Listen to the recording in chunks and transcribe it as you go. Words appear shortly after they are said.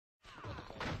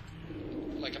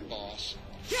yourself.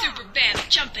 Super bad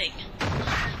jumping.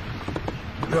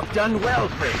 You have done well,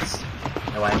 Prince.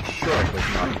 Though I'm sure it was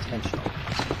not intentional.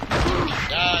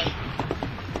 Die.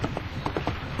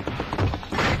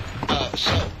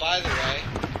 So, by the way,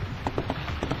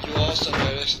 you also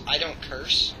notice I don't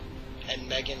curse, and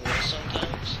Megan will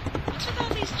sometimes. What's with all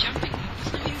these jumping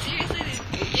moves? I mean, seriously,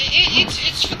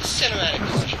 It's for the cinematic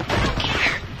version. I don't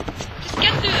care. Just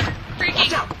get through the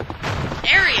freaking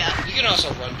area. You can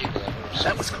also run people over.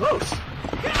 That was close.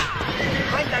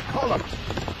 Behind that column.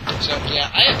 So,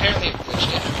 yeah, I apparently have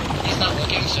glitched it. He's not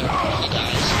looking, so he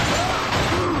dies.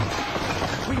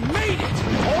 We made it!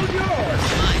 All yours!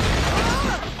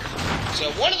 So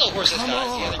one of the horses dies,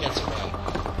 the other gets away.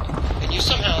 And you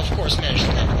somehow, of course, manage to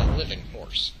land a living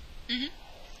horse. Mm-hmm.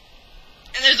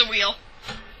 And there's a wheel.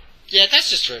 Yeah,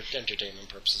 that's just for entertainment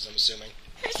purposes, I'm assuming.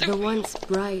 The once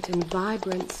bright and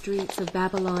vibrant streets of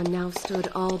Babylon now stood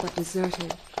all but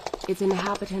deserted, its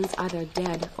inhabitants either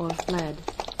dead or fled.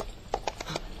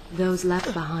 Those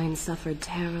left behind suffered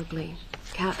terribly,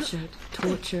 captured,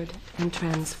 tortured, and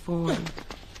transformed.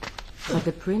 But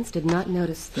the prince did not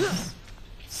notice this.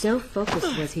 So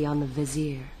focused was he on the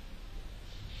vizier.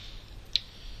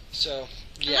 So,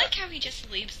 yeah. I like how he just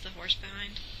leaves the horse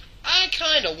behind. I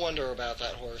kind of wonder about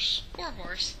that horse. Poor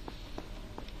horse.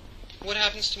 What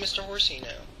happens to Mr. Horsey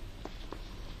now?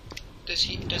 Does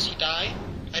he die?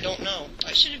 I don't know.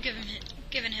 I should have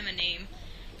given him a name.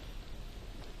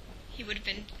 He would have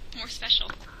been more special.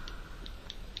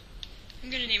 I'm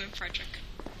gonna name him Frederick.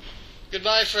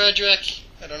 Goodbye, Frederick.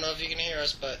 I don't know if you can hear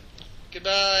us, but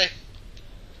goodbye.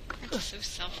 That's so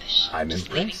selfish. I'm just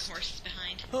impressed. leaving horses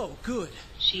behind. Oh, good.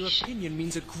 Your Sheesh. opinion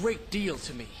means a great deal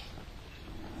to me.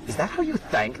 Is that how you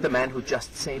thank the man who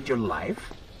just saved your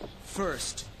life?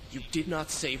 First, you did not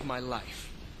save my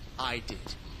life. I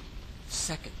did.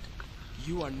 Second,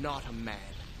 you are not a man.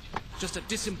 Just a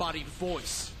disembodied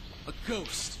voice. A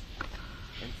ghost.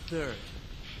 And third,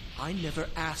 I never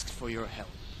asked for your help,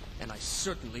 and I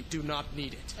certainly do not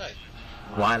need it. Hey.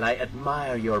 While I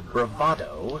admire your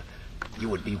bravado, you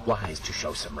would be wise to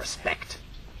show some respect.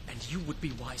 And you would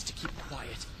be wise to keep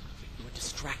quiet. You are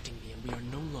distracting me, and we are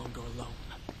no longer alone.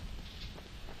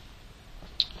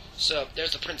 So,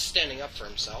 there's the prince standing up for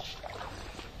himself.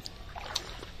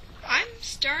 I'm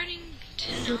starting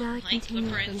to Should I not like the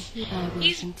continue prince. from here? I will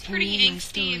He's continue pretty my angsty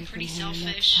story and pretty from here next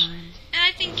selfish. time. And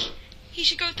I think he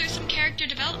should go through some character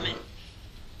development.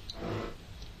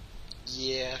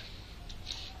 Yeah.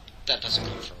 That doesn't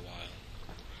come for a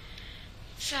while.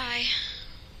 Sigh.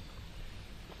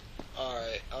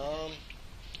 Alright,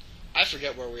 I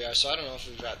forget where we are, so I don't know if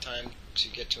we've got time to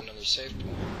get to another save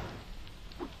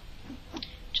point.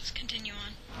 Just continue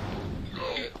on.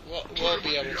 We'll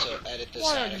be able to edit this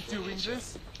Why out are you if we doing need to.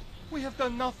 this? We have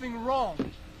done nothing wrong.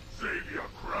 Save your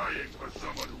crying for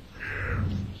someone who cares.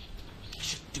 We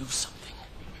should do something.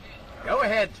 Go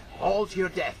ahead, all to your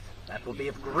death. That will be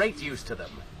of great use to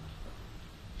them.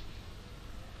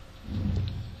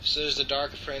 So there's the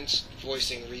Dark Prince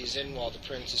voicing reason while the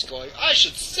Prince is going, I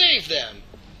should save them!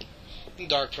 And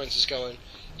Dark Prince is going,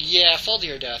 yeah, fall to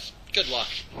your death. Good luck.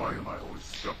 Why am I always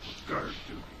stuck with guard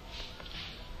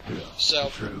duty? Yeah, So,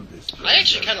 true, this I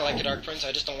actually kind of place like the has Dark Prince,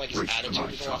 I just don't like his Waste of attitude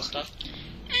my with a lot of time. stuff.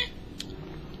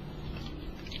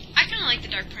 I kind of like the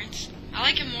Dark Prince. I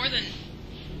like him more than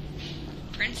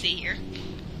Princey here.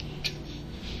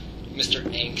 Mr.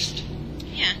 Angst.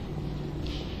 Yeah.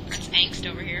 Prince Angst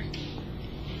over here.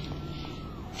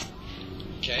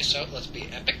 Okay, so let's be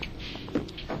epic.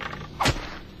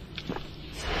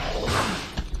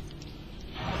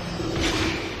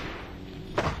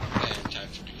 And time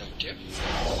for number 2.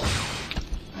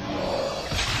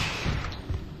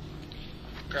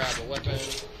 Grab a weapon.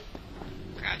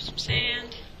 Grab some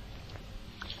sand.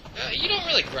 You don't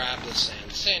really grab the sand.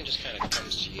 The sand just kind of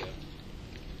comes to you.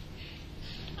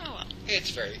 Oh well.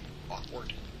 It's very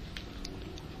awkward.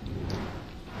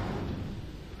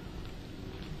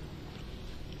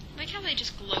 I like how they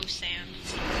just glow sand.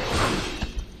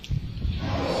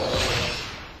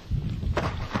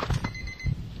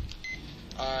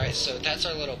 Alright, so that's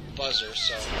our little buzzer,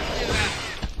 so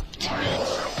Do about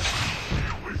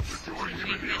 2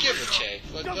 minutes. give or take.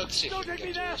 Let's see if we can get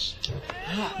to this.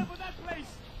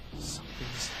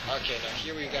 Something's... Okay, now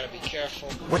here we gotta be careful.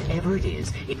 Whatever it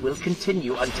is, it will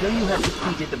continue until you have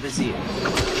defeated the vizier.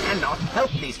 You cannot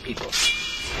help these people.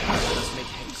 Let us make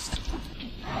haste.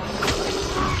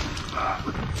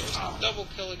 There's the double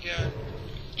kill again.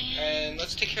 And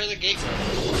let's take care of the gateway.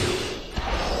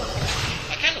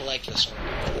 I kinda like this one.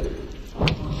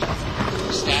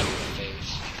 Stab in the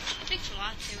face. It takes a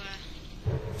lot to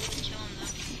kill him though.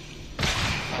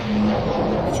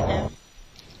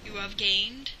 You have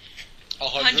gained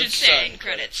 100 sand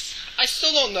credits. I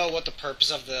still don't know what the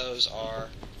purpose of those are,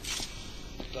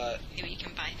 but Maybe you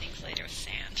can buy things later with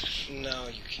sand. no,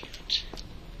 you can't.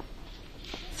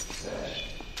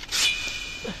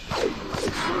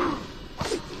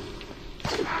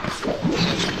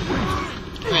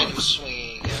 Random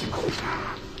swinging again.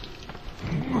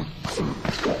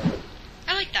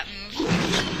 I like that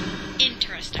move.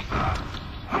 Interesting.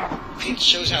 It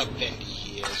shows how bendy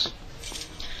he is.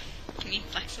 You mean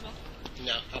flexible?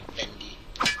 No, how bendy.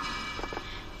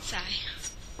 Sigh.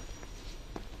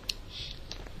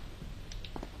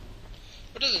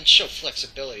 It doesn't show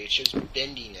flexibility, it shows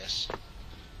bendiness.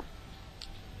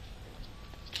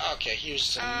 Okay, here's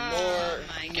some more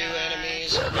my new God.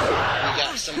 enemies. We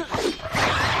got some...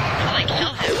 I like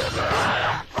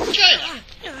hellhounds. China!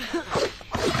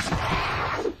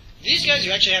 These guys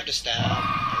you actually have to stab.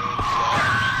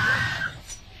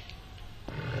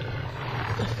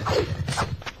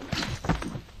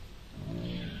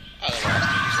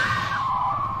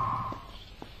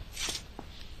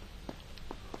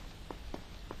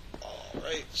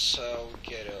 Alright, so we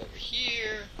get over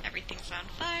here. Everything's on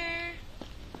fire.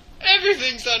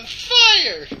 Everything's on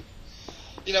fire!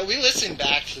 You know, we listened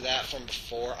back to that from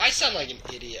before. I sound like an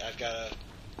idiot, I've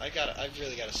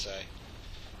really gotta say.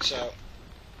 So,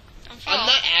 Don't fall. I'm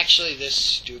not actually this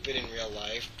stupid in real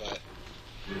life, but...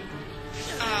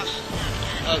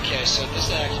 Okay, so this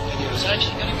video is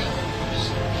actually gonna go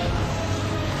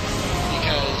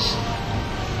because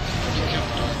you come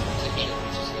to dark protection,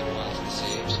 which is a little while to the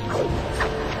saves.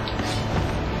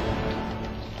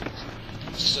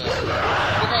 So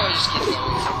we'll probably just keep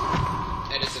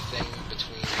going, edit the thing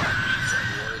between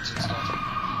words and stuff.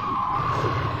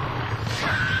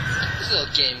 There's a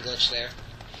little game glitch there.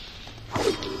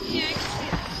 Yeah, I can see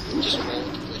that. Just roll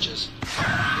with the glitches. It's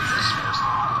the smartest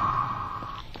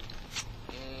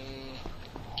thing.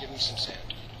 Give me some sand.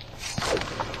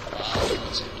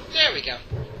 There we go.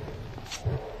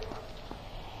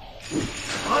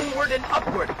 Onward and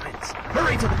upward, Prince.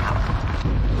 Hurry to the palace.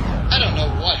 I don't know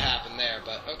what happened there,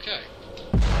 but okay.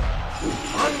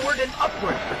 Onward and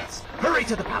upward, Prince. Hurry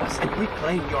to the palace and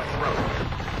reclaim your throne.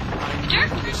 The Dark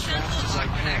Prince sounds a little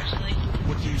awkward, actually.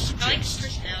 What do you I like his suggest?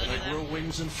 personality, That I grow though.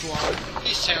 wings and fly?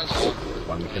 He sounds awkward.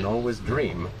 One can always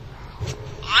dream.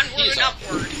 Onward He's and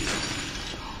awkward.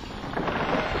 upward.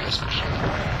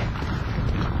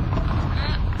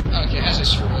 Okay, as I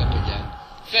screw up again.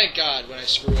 Thank God when I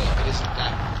screw up it isn't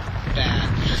that bad,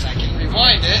 because I can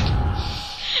rewind it.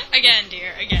 Again,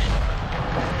 dear, again.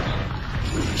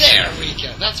 There we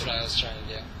go. That's what I was trying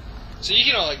to do. So you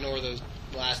can all ignore those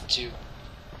last two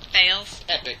Fails.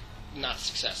 epic not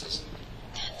successes.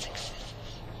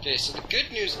 Okay, so the good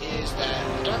news is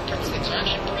that the Dark Prince things are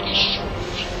actually pretty short.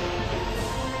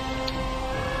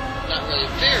 Not really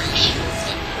very short,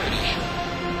 but pretty short.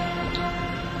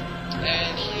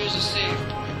 And here's a save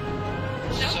point.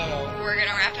 So We're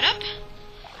gonna wrap it up?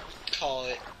 call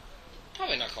it.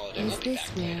 Probably not call it. Is I'll be this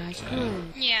back where later I today.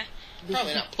 should? Yeah.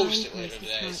 Probably not post it Fine later place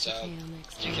to today, start so the tale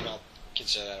next you can time. all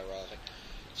consider that irrelevant.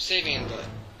 Saving in the.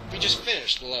 We just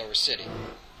finished the lower city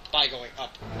by going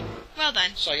upward. Well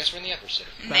done. So I guess we're in the upper city.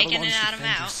 Making it Babylon's out of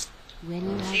defenders. out. When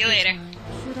you See have you the later. time,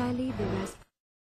 should I leave the rest